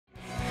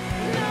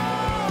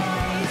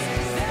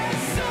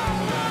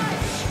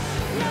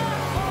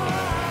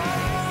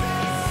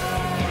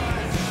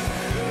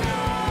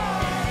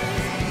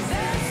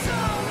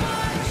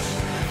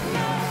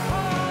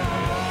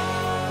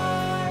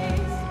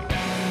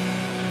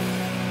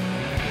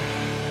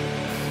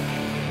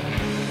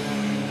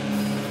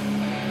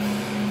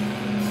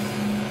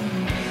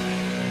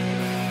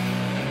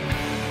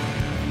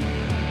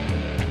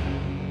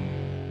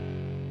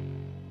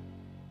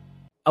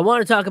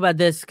want to talk about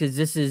this because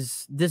this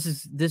is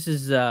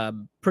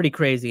pretty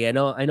crazy. I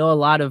know a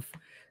lot of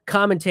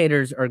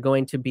commentators are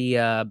going to be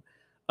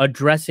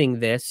addressing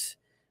this,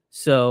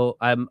 so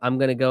I'm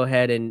going to go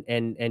ahead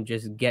and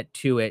just get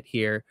to it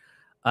here.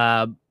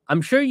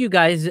 I'm sure you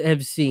guys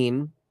have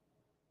seen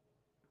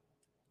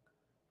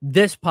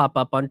this pop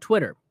up on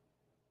Twitter.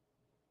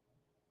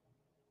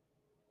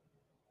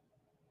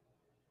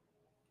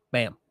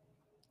 Bam.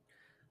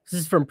 This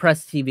is from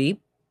Press TV.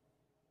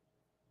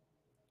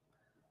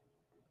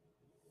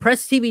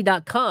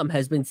 PressTV.com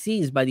has been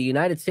seized by the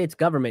United States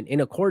government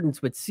in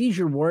accordance with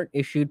seizure warrant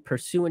issued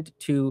pursuant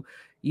to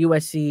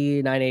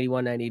USC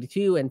 981,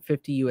 982, and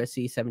 50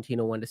 USC 1701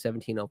 to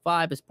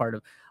 1705 as part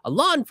of a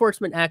law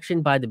enforcement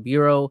action by the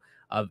Bureau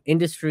of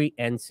Industry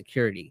and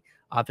Security,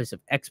 Office of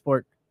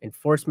Export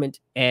Enforcement,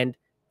 and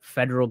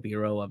Federal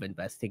Bureau of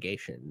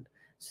Investigation.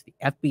 So the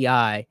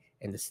FBI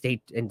and the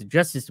state and the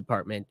Justice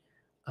Department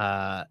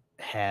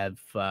have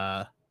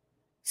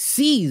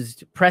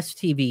seized Press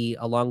TV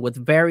along with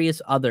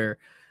various other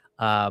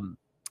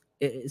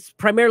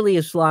primarily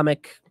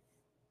Islamic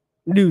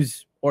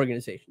news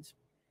organizations.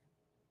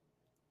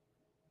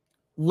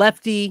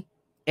 Lefty,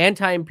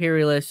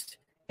 anti-imperialist,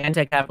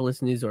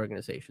 anti-capitalist news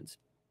organizations.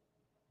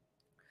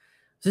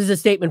 This is a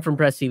statement from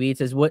Press TV. It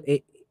says,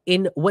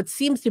 in what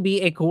seems to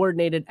be a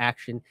coordinated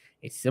action,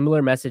 a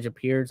similar message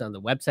appears on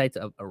the websites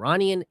of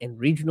Iranian and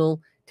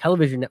regional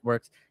television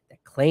networks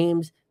that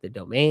claims the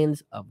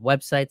domains of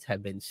websites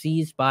have been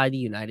seized by the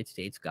United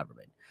States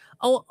government.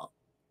 Oh,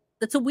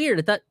 that's so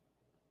weird.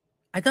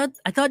 I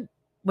thought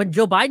when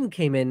Joe Biden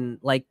came in,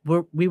 like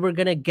we were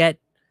gonna get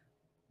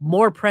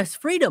more press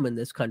freedom in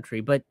this country,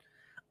 but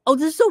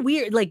this is so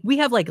weird. Like we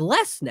have like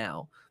less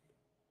now.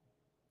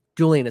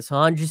 Julian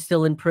Assange is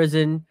still in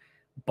prison.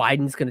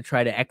 Biden's gonna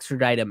try to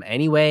extradite him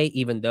anyway,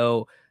 even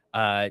though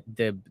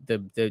the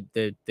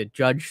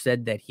judge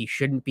said that he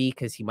shouldn't be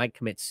because he might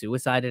commit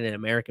suicide in an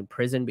American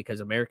prison because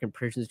American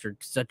prisons are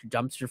such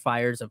dumpster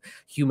fires of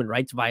human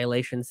rights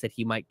violations that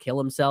he might kill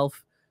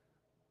himself.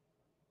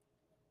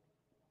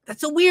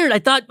 That's so weird. I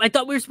thought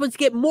we were supposed to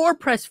get more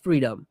press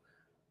freedom.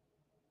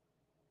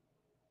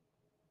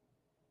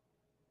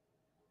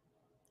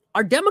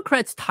 Are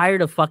Democrats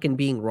tired of fucking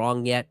being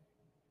wrong yet?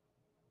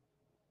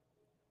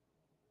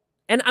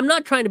 And I'm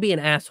not trying to be an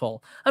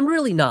asshole. I'm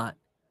really not.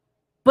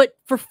 But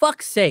for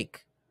fuck's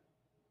sake,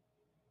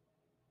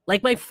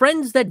 like my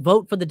friends that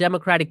vote for the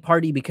Democratic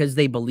Party because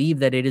they believe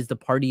that it is the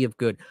party of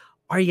good,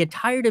 are you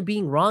tired of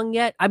being wrong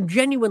yet? I'm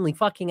genuinely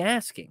fucking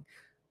asking.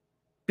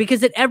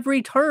 Because at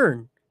every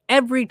turn,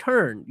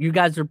 you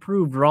guys are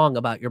proved wrong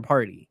about your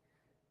party.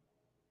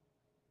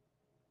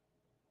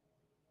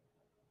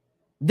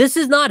 This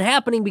is not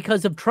happening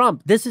because of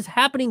Trump. This is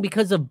happening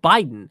because of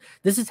Biden.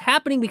 This is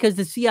happening because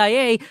the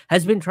CIA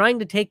has been trying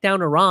to take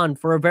down Iran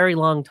for a very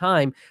long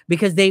time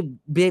because they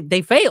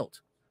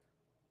failed.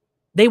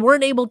 They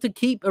weren't able to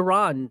keep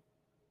Iran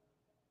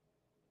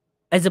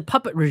as a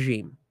puppet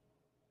regime.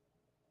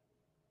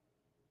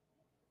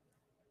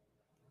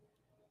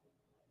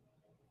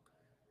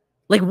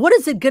 Like, what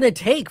is it going to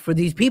take for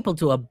these people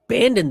to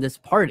abandon this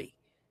party?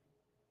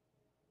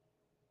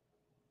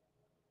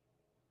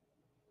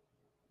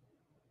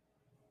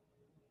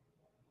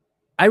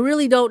 I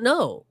really don't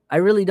know.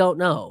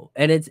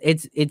 And it's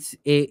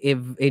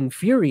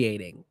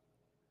infuriating.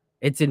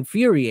 It's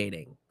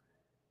infuriating.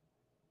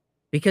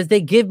 Because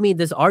they give me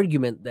this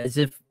argument as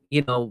if,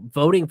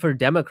 voting for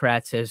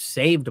Democrats has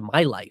saved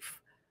my life.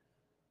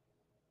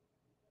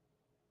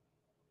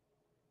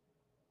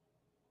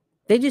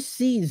 They just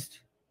seized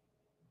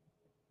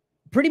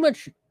pretty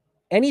much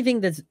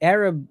anything that's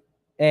Arab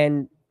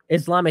and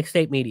Islamic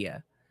State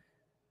media.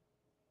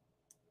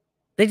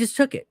 They just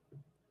took it.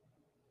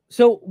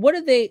 So what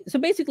are they? So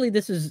basically,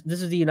 this is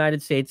the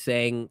United States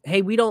saying,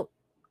 "Hey, we don't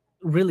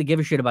really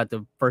give a shit about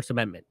the First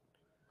Amendment.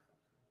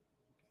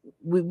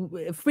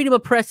 Freedom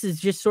of press is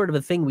just sort of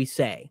a thing we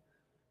say.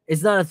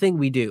 It's not a thing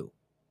we do."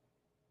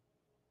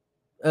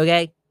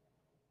 Okay.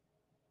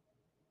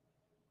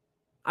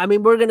 I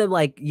mean, we're gonna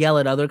like yell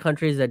at other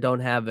countries that don't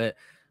have a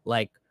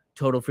like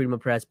total freedom of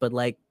press, but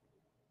like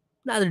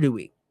neither do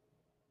we,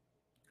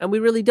 and we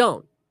really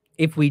don't.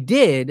 If we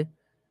did,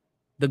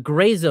 the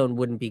gray zone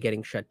wouldn't be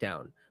getting shut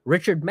down.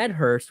 Richard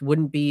Medhurst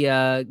wouldn't be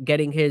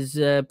getting his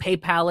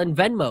PayPal and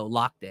Venmo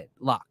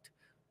locked.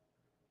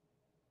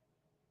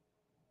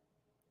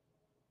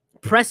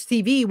 Press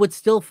TV would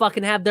still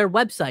fucking have their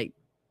website.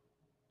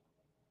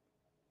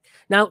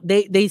 Now,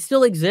 they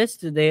still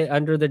exist. They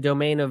under the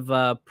domain of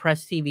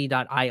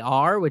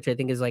presstv.ir, which I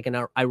think is like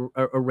an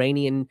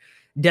Iranian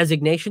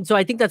designation. So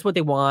I think that's what they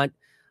want.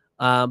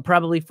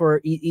 Probably for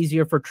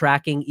easier for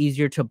tracking,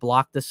 easier to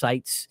block the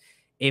sites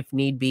if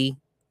need be.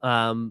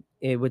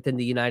 Within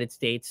the United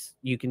States,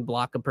 you can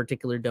block a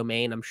particular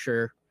domain, I'm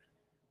sure.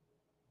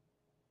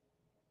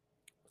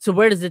 So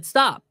where does it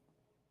stop?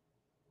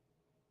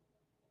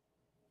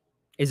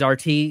 Is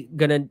RT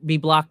going to be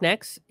blocked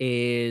next?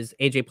 Is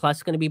AJ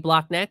Plus going to be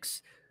blocked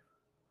next?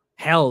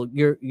 Hell,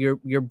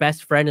 your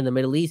best friend in the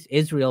Middle East,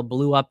 Israel,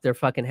 blew up their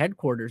fucking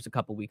headquarters a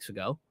couple weeks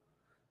ago.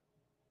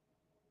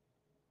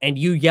 And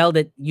you yelled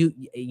at you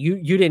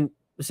didn't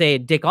say a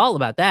dick all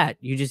about that.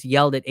 You just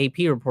yelled at AP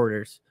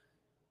reporters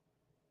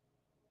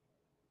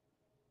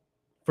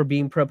for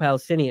being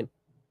pro-Palestinian.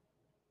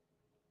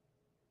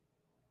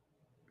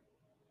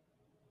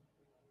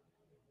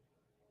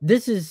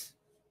 This is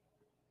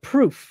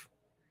proof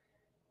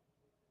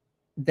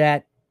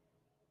that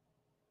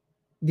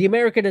the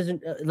America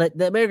doesn't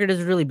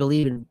really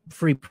believe in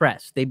free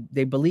press. They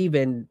believe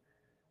in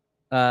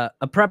a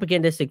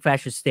propagandistic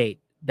fascist state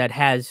that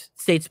has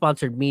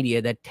state-sponsored media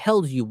that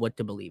tells you what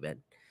to believe in.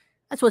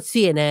 That's what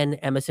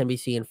CNN,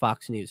 MSNBC, and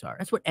Fox News are.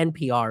 That's what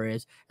NPR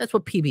is. That's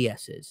what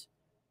PBS is.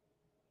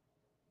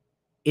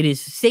 It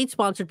is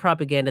state-sponsored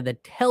propaganda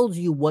that tells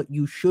you what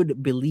you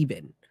should believe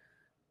in.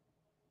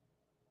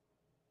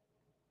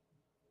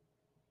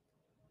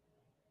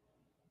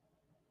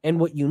 And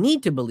what you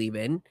need to believe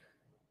in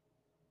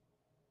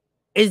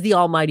is the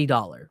almighty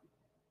dollar,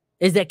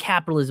 is that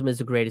capitalism is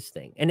the greatest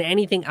thing. And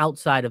anything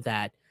outside of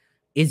that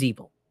is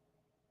evil.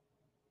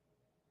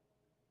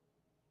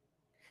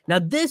 Now,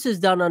 this is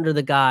done under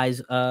the guise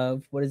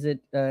of,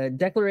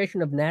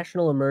 Declaration of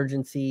National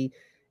Emergency,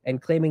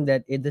 and claiming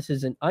that this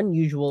is an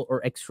unusual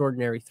or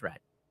extraordinary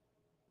threat.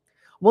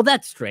 Well,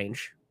 that's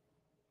strange.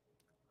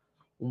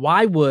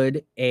 Why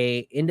would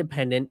a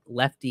independent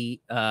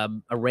lefty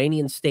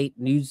Iranian state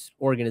news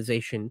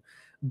organization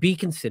be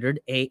considered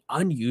a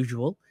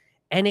unusual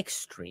and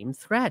extreme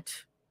threat?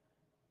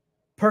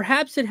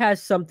 Perhaps it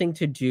has something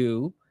to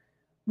do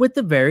with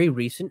the very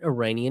recent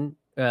Iranian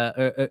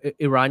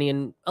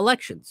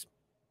elections.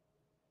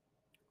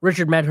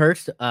 Richard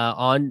Medhurst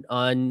on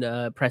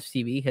Press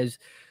TV has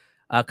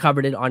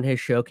covered it on his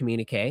show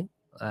Communique.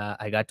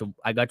 I got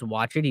to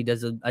watch it. He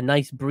does a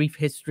nice brief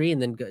history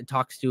and then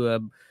talks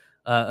to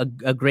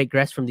a great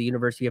guest from the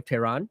University of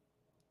Tehran.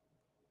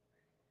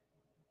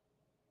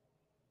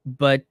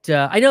 But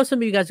I know some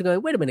of you guys are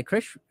going, wait a minute,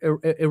 Krish,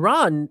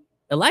 Iran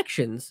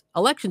elections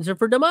are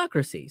for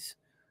democracies.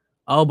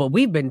 Oh, but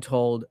we've been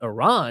told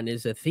Iran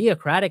is a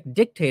theocratic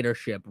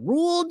dictatorship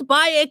ruled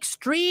by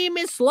extreme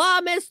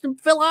Islamist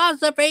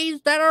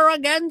philosophies that are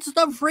against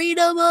the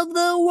freedom of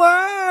the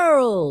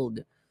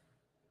world.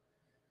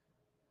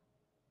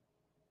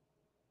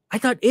 I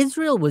thought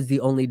Israel was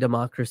the only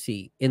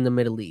democracy in the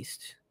Middle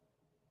East.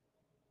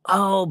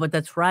 Oh, but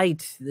that's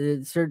right.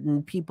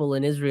 Certain people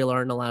in Israel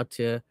aren't allowed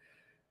to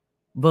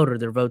vote, or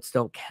their votes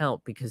don't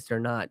count because they're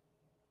not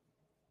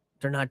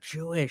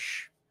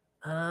Jewish.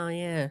 Oh,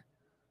 yeah.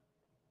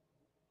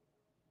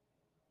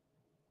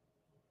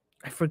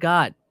 I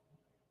forgot.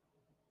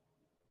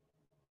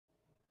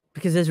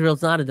 Because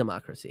Israel's not a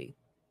democracy.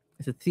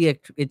 It's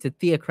a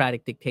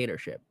theocratic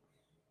dictatorship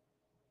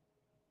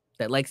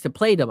that likes to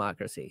play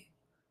democracy,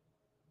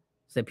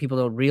 so that people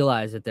don't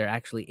realize that they're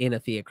actually in a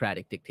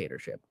theocratic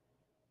dictatorship.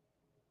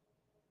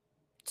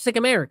 Just like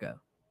America.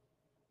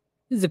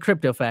 This is a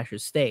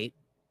crypto-fascist state.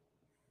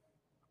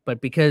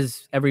 But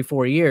because every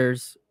 4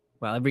 years,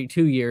 well, every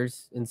 2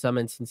 years in some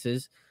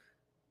instances,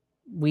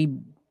 we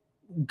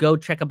go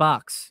check a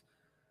box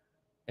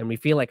and we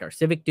feel like our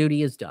civic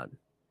duty is done.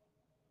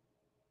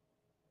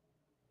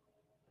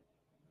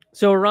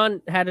 So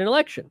Iran had an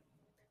election.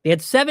 They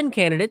had 7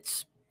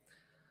 candidates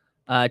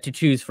to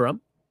choose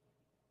from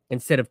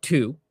instead of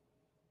 2.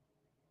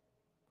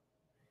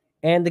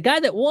 And the guy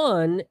that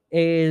won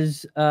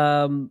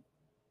so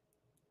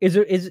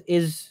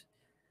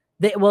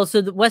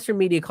the Western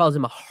media calls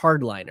him a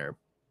hardliner,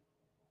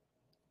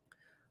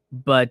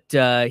 but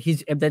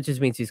that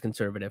just means he's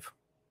conservative.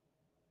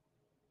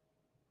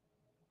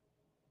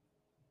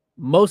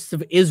 Most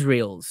of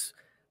Israel's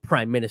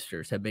prime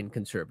ministers have been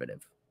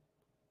conservative.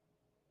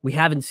 We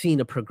haven't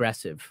seen a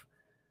progressive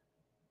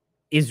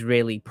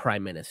Israeli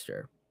prime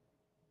minister.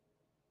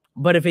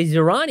 But if he's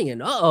Iranian,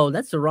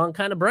 that's the wrong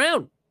kind of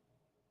brown.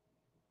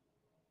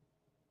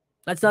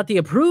 That's not the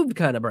approved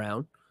kind of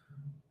brown.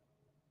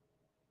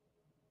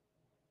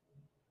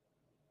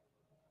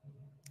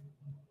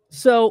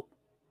 So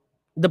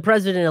the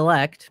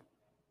president-elect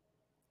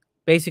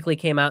basically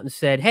came out and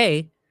said,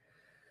 hey,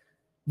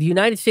 the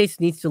United States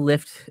needs to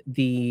lift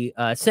the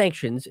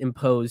sanctions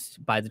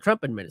imposed by the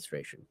Trump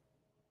administration.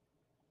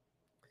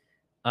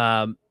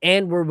 And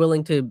we're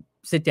willing to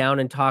sit down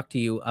and talk to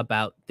you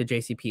about the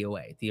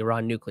JCPOA, the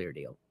Iran nuclear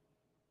deal.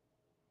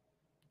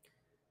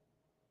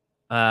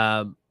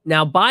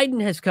 Now,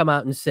 Biden has come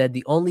out and said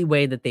the only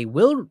way that they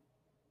will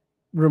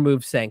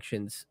remove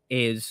sanctions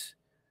is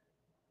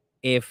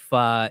if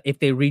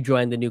they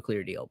rejoin the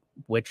nuclear deal,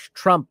 which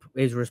Trump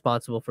is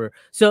responsible for.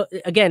 So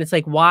again, it's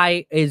like,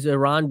 why is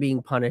Iran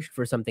being punished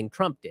for something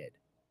Trump did?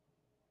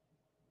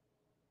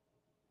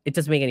 It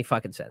doesn't make any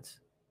fucking sense.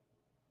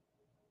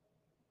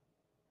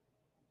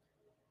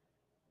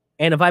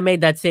 And if I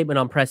made that statement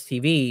on Press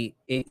TV,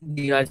 the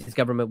United States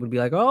government would be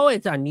like, oh,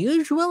 it's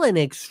unusual and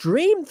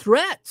extreme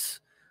threats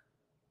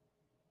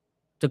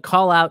to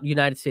call out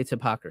United States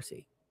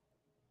hypocrisy.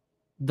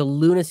 The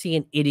lunacy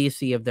and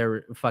idiocy of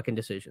their fucking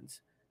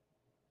decisions.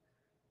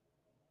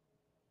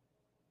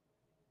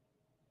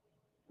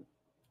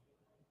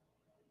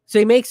 So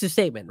he makes a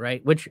statement,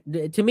 right? Which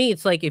to me,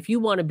 it's like if you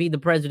want to be the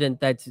president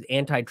that's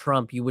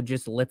anti-Trump, you would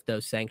just lift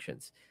those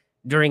sanctions.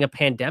 During a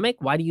pandemic,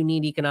 why do you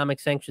need economic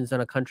sanctions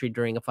on a country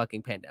during a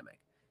fucking pandemic?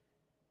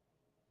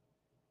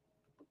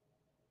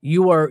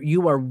 You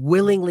are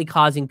willingly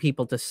causing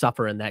people to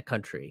suffer in that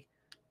country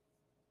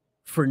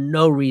for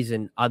no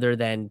reason other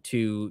than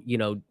to,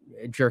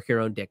 jerk your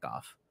own dick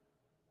off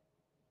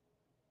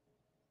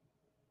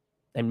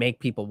and make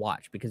people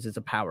watch because it's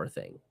a power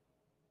thing.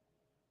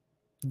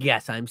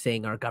 Yes, I'm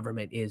saying our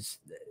government is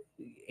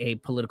a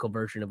political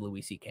version of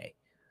Louis C.K.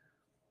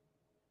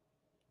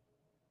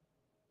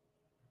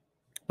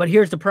 But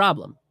here's the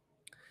problem.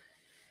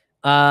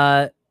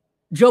 Joe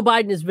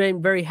Biden has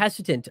been very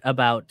hesitant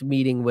about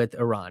meeting with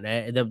Iran.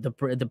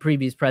 The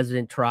previous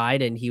president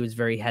tried, and he was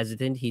very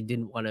hesitant. He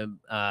didn't want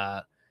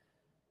to,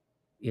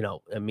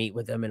 meet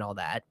with them and all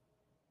that.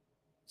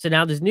 So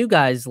now this new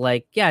guy's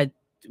like, yeah,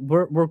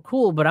 we're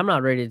cool, but I'm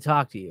not ready to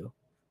talk to you.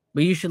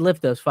 But you should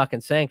lift those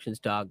fucking sanctions,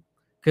 dog,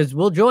 because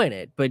we'll join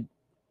it. But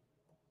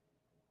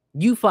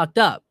you fucked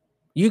up.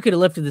 You could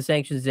have lifted the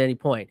sanctions at any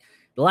point.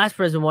 The last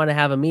president wanted to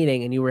have a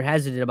meeting, and you were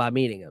hesitant about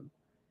meeting him.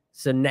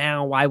 So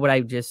now why would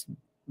I just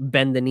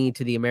bend the knee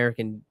to the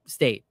American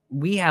state?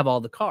 We have all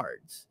the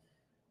cards.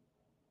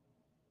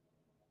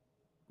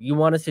 You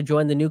want us to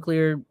join the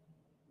nuclear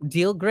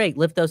deal? Great.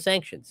 Lift those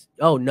sanctions.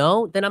 Oh,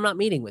 no? Then I'm not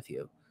meeting with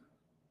you.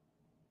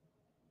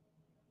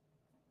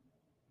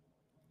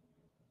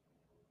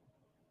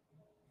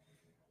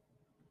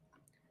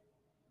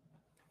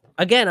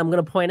 Again, I'm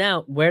going to point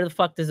out, where the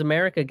fuck does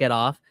America get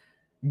off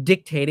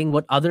dictating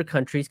what other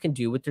countries can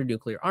do with their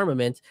nuclear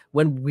armaments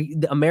when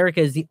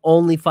America is the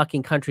only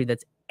fucking country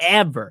that's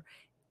ever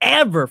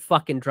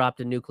fucking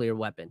dropped a nuclear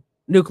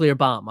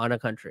bomb on a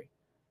country?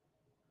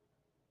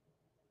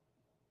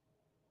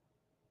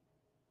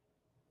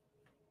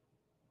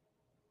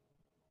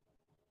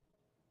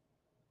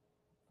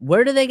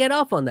 Where do they get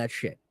off on that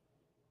shit?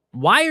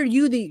 Why are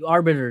you the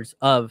arbiters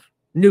of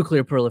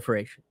nuclear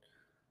proliferation?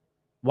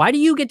 Why do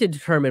you get to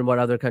determine what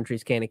other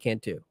countries can and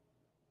can't do?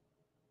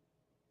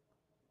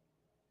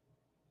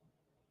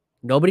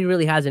 Nobody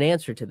really has an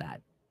answer to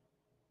that.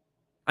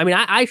 I mean,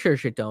 I sure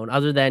shit don't,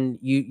 other than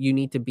you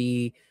need to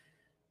be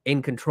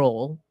in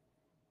control,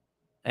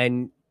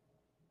 and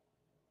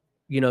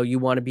you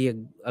want to be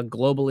a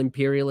global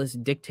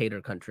imperialist dictator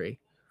country.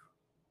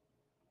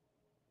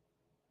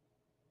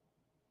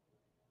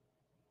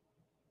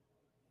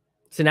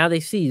 So now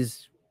they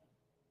seize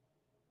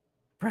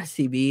Press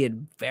TV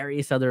and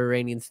various other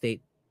Iranian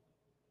state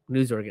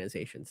news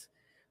organizations.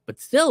 But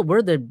still,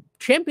 we're the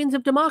champions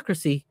of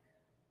democracy.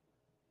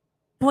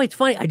 Boy, it's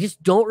funny. I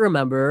just don't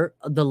remember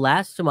the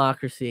last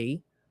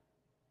democracy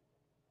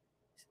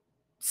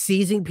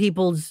seizing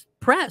people's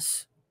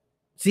press,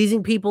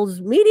 seizing people's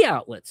media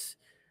outlets.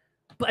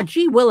 But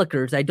gee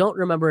willikers, I don't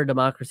remember a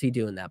democracy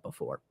doing that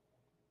before.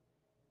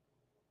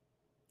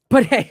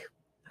 But hey,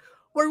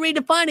 we're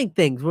redefining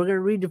things. We're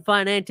going to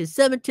redefine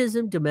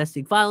anti-Semitism,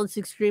 domestic violence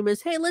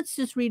extremists. Hey, let's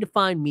just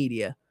redefine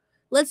media.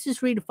 Let's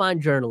just redefine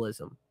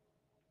journalism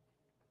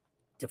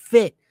to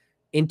fit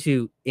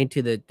into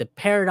the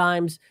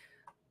paradigms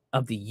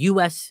of the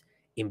U.S.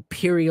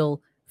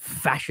 imperial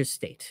fascist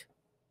state.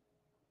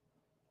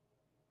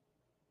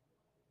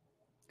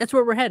 That's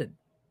where we're headed.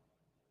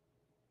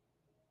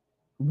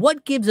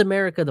 What gives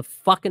America the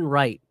fucking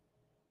right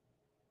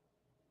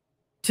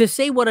to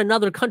say what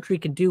another country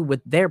can do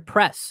with their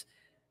press?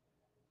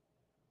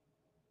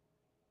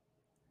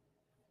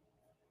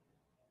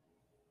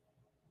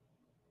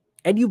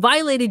 And you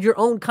violated your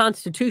own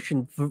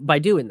constitution by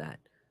doing that.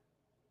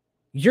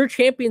 You're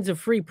champions of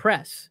free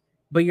press,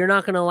 but you're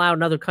not going to allow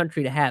another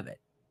country to have it.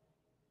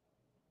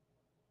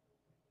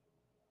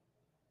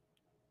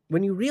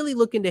 When you really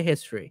look into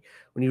history,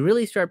 when you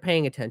really start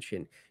paying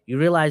attention, you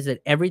realize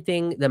that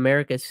everything that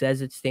America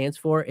says it stands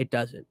for, it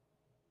doesn't.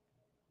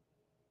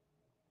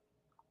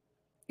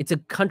 It's a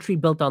country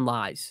built on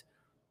lies.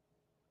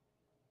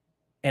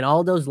 And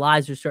all those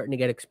lies are starting to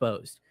get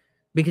exposed,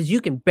 because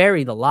you can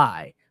bury the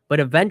lie, but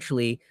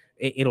eventually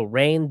it'll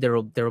rain,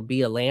 there'll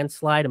be a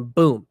landslide, and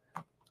boom,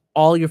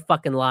 all your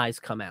fucking lies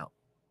come out.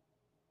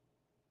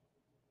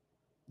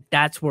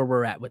 That's where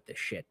we're at with this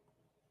shit.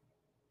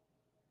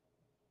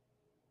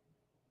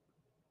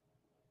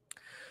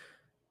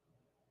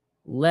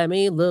 Let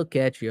me look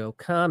at your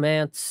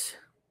comments.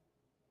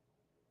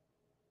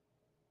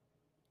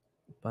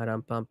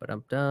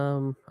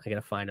 Ba-dum-bum-ba-dum-dum. I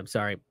gotta find them.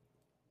 Sorry.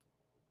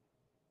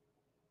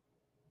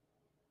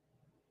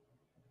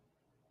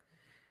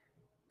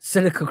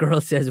 Cynical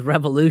Girl says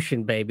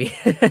revolution, baby.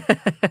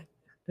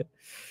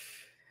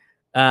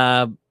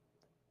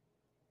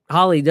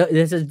 Holly,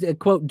 this is a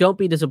quote, don't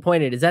be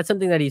disappointed. Is that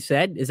something that he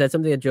said? Is that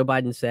something that Joe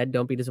Biden said?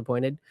 Don't be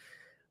disappointed.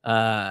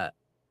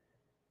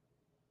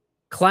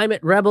 Climate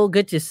Rebel,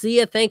 good to see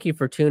you. Thank you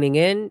for tuning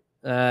in.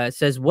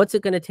 Says, what's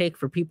it going to take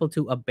for people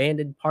to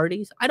abandon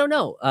parties? I don't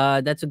know.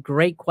 That's a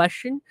great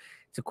question.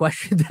 It's a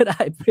question that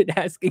I've been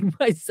asking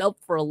myself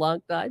for a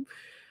long time.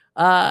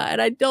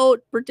 And I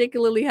don't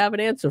particularly have an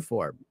answer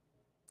for.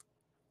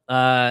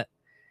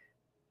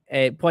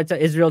 It points out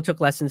Israel took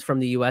lessons from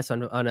the U.S.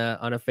 on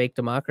a fake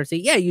democracy.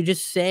 Yeah, you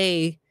just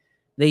say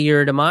that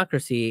you're a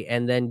democracy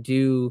and then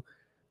do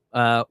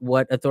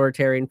what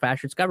authoritarian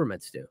fascist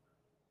governments do.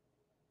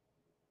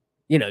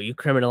 You know, you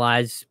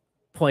criminalize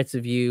points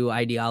of view,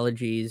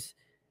 ideologies.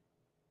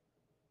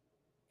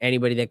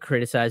 Anybody that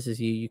criticizes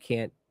you, you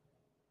can't.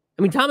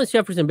 I mean, Thomas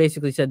Jefferson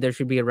basically said there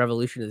should be a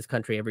revolution in this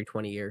country every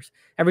 20 years.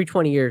 Every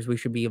 20 years, we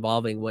should be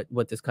evolving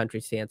what this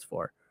country stands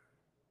for.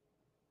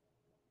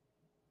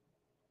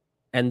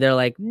 And they're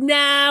like,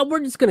 nah,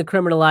 we're just going to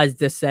criminalize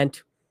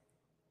dissent.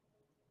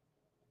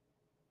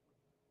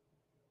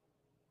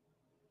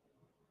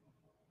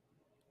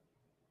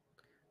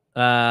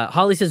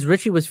 Holly says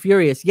Richie was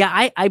furious. Yeah,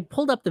 I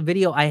pulled up the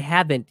video. I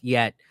haven't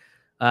yet.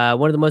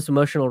 One of the most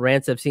emotional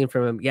rants I've seen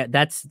from him. Yeah,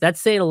 that's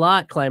saying a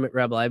lot, Climate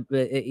Rebel.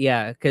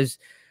 Yeah, because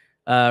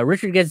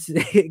Richard gets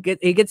he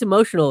gets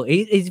emotional.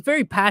 He's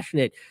very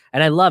passionate,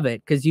 and I love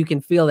it because you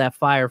can feel that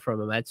fire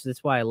from him. That's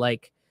why I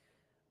like,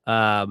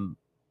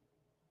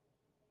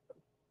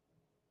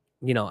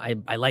 you know,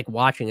 I like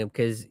watching him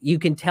because you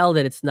can tell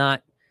that it's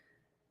not.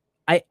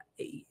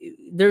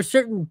 There's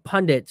certain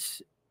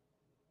pundits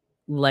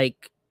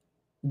like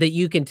that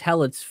you can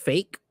tell it's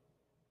fake.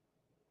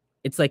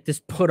 It's like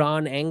this put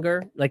on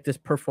anger, like this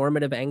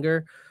performative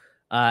anger,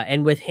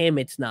 and with him,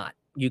 it's not.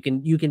 You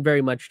can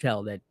very much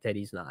tell that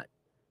he's not.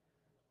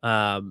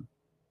 But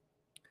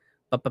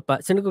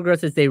Cynical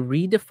Growth says they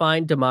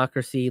redefined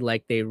democracy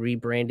like they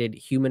rebranded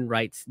human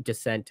rights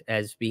dissent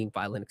as being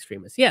violent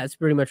extremists. Yeah, it's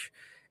pretty much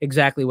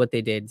exactly what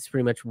they did. It's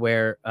pretty much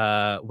where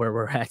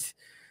we're at.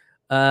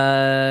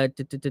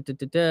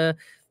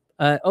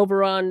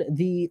 Over on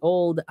the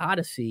old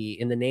Odyssey,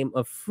 in the name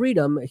of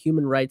freedom,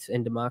 human rights,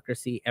 and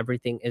democracy,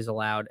 everything is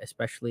allowed,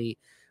 especially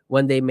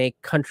when they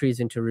make countries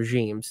into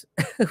regimes.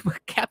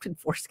 Captain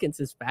Foreskin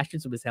says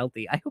fascism is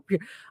healthy. I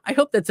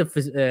hope that's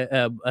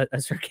a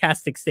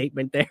sarcastic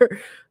statement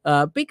there,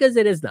 because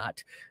it is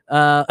not.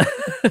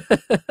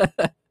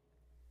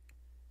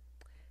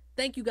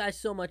 Thank you guys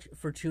so much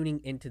for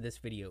tuning into this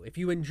video. If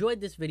you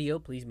enjoyed this video,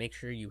 please make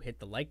sure you hit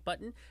the like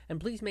button,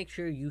 and please make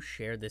sure you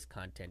share this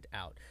content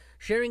out.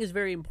 Sharing is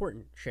very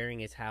important.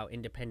 Sharing is how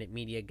independent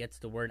media gets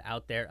the word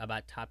out there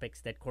about topics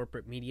that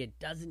corporate media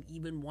doesn't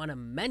even want to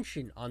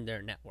mention on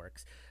their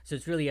networks. So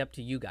it's really up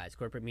to you guys.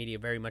 Corporate media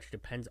very much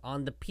depends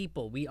on the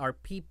people. We are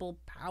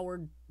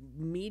people-powered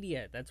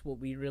media. That's what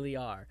we really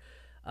are.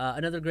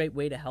 Another great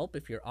way to help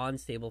if you're on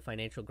stable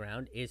financial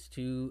ground is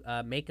to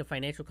make a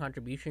financial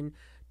contribution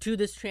to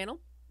this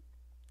channel.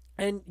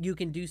 And you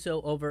can do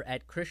so over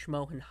at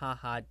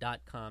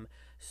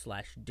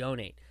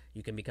krishmohanhaha.com/donate.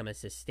 You can become a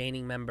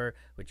sustaining member,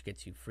 which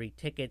gets you free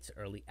tickets,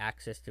 early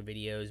access to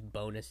videos,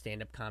 bonus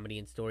stand-up comedy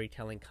and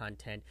storytelling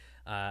content,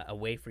 a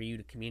way for you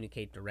to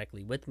communicate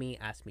directly with me,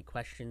 ask me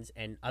questions,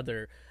 and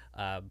other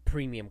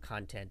premium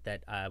content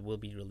that will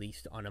be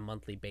released on a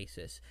monthly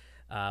basis.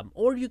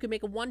 Or you can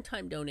make a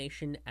one-time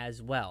donation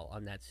as well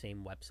on that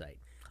same website.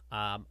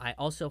 I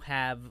also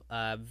have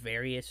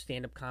various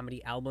stand-up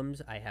comedy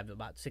albums. I have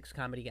about 6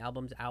 comedy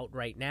albums out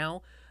right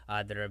now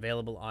that are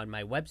available on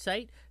my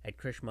website at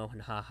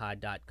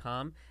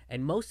krishmohanhaha.com.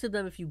 And most of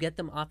them, if you get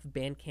them off of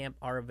Bandcamp,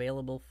 are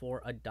available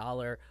for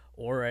 $1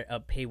 or a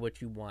pay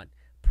what you want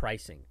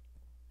pricing.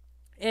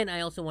 And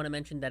I also want to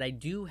mention that I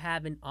do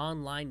have an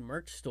online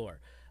merch store.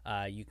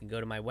 You can go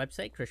to my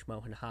website,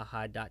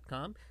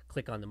 krishmohanhaha.com,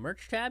 click on the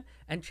merch tab,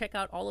 and check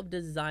out all of the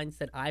designs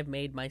that I've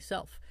made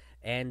myself.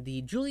 And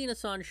the Julian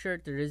Assange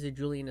shirt, there is a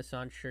Julian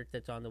Assange shirt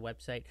that's on the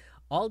website.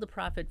 All the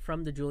profit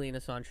from the Julian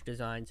Assange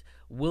designs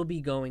will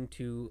be going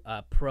to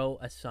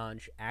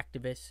pro-Assange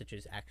activists such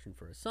as Action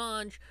for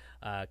Assange,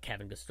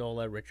 Kevin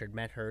Gostola, Richard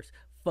Medhurst,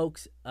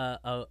 folks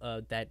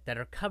that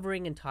are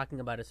covering and talking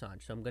about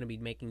Assange. So I'm going to be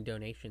making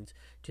donations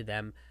to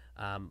them.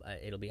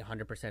 It'll be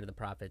 100% of the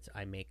profits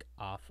I make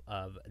off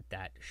of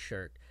that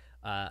shirt.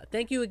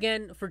 Thank you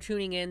again for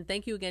tuning in.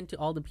 Thank you again to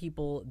all the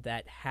people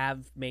that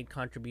have made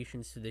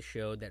contributions to the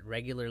show, that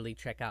regularly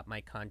check out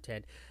my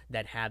content,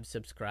 that have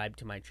subscribed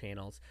to my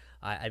channels.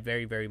 I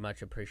very, very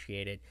much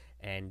appreciate it,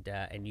 and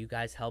you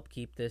guys help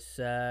keep this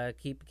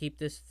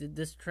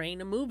this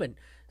train a moving.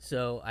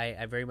 So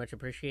I very much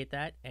appreciate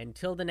that.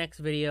 Until the next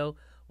video,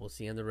 we'll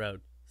see you on the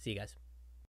road. See you guys.